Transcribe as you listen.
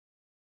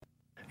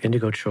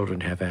Indigo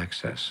children have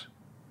access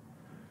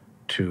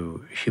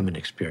to human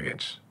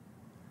experience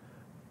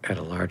at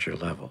a larger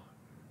level,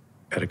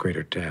 at a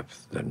greater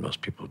depth than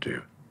most people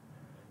do.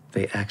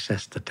 They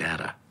access the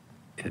data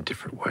in a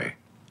different way,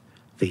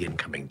 the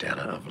incoming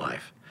data of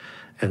life.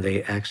 And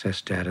they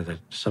access data that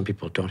some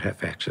people don't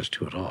have access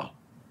to at all.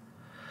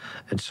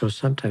 And so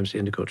sometimes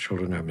indigo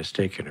children are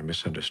mistaken or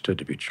misunderstood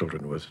to be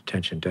children with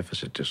attention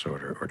deficit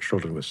disorder or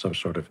children with some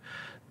sort of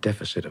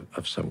deficit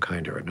of some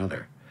kind or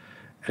another.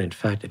 And in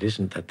fact, it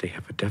isn't that they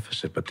have a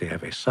deficit, but they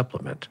have a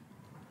supplement.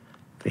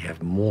 They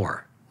have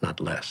more, not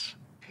less.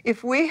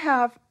 If we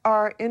have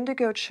our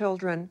indigo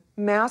children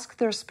mask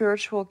their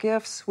spiritual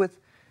gifts with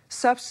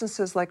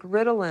substances like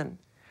Ritalin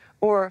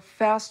or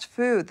fast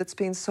food that's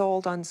being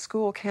sold on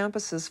school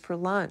campuses for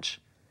lunch,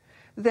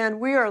 then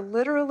we are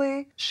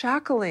literally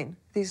shackling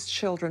these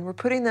children. We're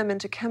putting them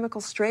into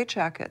chemical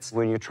straitjackets.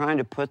 When you're trying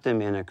to put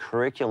them in a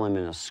curriculum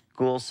in a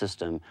school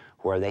system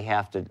where they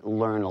have to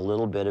learn a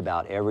little bit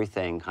about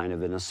everything kind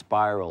of in a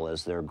spiral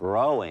as they're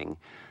growing,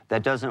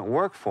 that doesn't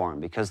work for them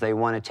because they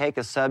want to take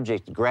a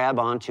subject, grab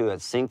onto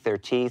it, sink their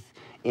teeth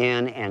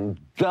in, and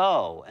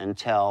go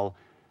until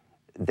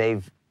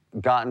they've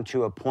gotten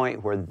to a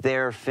point where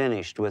they're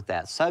finished with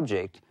that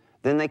subject.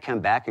 Then they come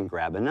back and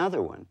grab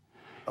another one.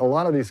 A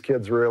lot of these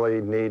kids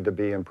really need to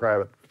be in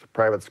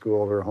private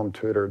school or home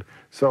tutored.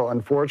 So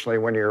unfortunately,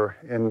 when you're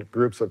in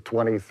groups of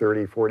 20,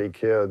 30, 40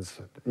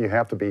 kids, you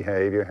have to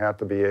behave. You have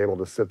to be able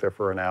to sit there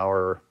for an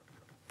hour,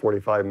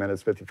 45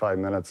 minutes, 55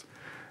 minutes.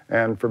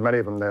 And for many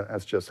of them,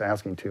 that's just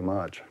asking too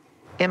much.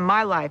 In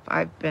my life,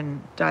 I've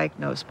been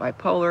diagnosed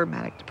bipolar,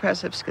 manic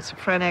depressive,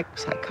 schizophrenic,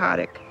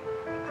 psychotic.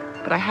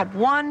 But I had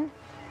one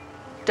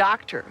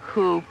doctor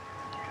who,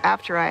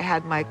 after I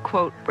had my,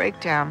 quote,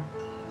 breakdown,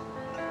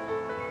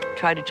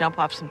 tried to jump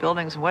off some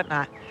buildings and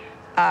whatnot,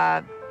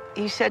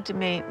 he said to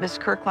me, Miss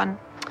Kirkland,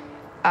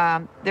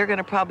 they're going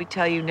to probably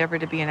tell you never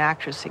to be an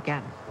actress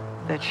again,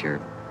 that you're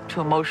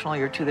too emotional,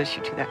 you're too this,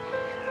 you're too that.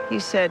 He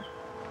said,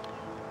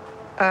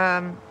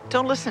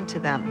 don't listen to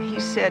them. He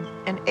said,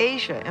 in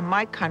Asia, in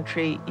my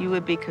country, you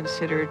would be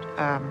considered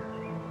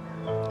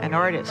an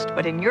artist,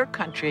 but in your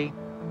country,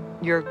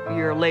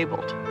 you're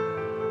labeled.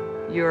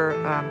 You're,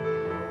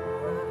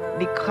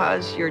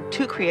 because you're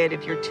too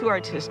creative, you're too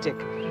artistic,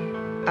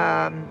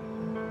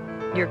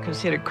 you're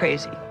considered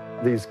crazy.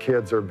 These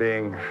kids are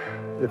being,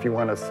 if you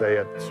want to say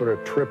it, sort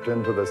of tripped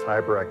into this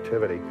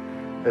hyperactivity.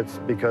 It's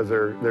because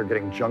they're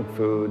getting junk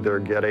food, they're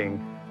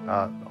getting,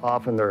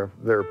 often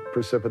they're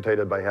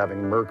precipitated by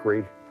having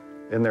mercury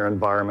in their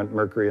environment,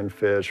 mercury in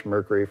fish,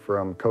 mercury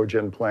from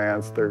cogen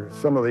plants.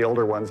 Some of the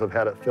older ones have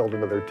had it filled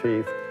into their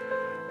teeth.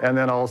 And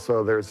then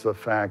also there's the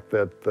fact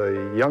that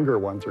the younger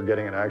ones are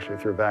getting it actually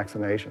through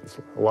vaccinations.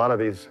 A lot of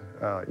these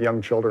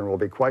young children will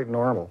be quite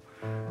normal,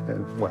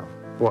 and, well,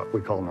 what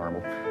we call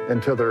normal,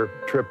 until they're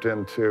tripped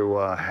into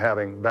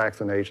having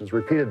vaccinations,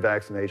 repeated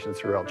vaccinations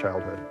throughout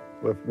childhood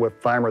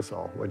with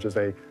thimerosal, which is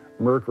a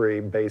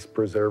mercury-based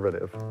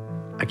preservative.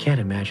 I can't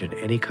imagine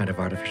any kind of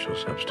artificial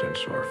substance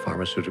or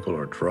pharmaceutical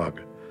or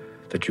drug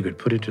that you could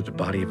put into the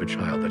body of a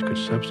child that could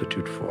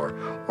substitute for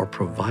or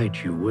provide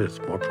you with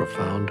more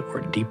profound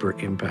or deeper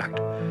impact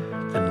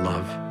than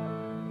love,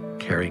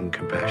 caring,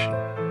 compassion,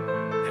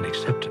 and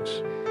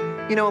acceptance.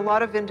 You know, a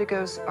lot of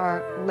indigos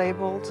are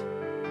labeled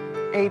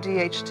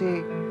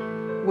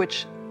ADHD,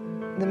 which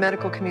the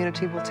medical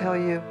community will tell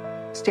you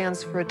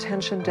stands for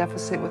attention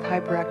deficit with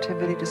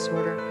hyperactivity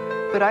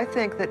disorder. But I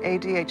think that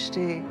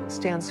ADHD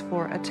stands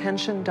for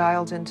attention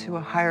dialed into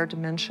a higher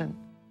dimension.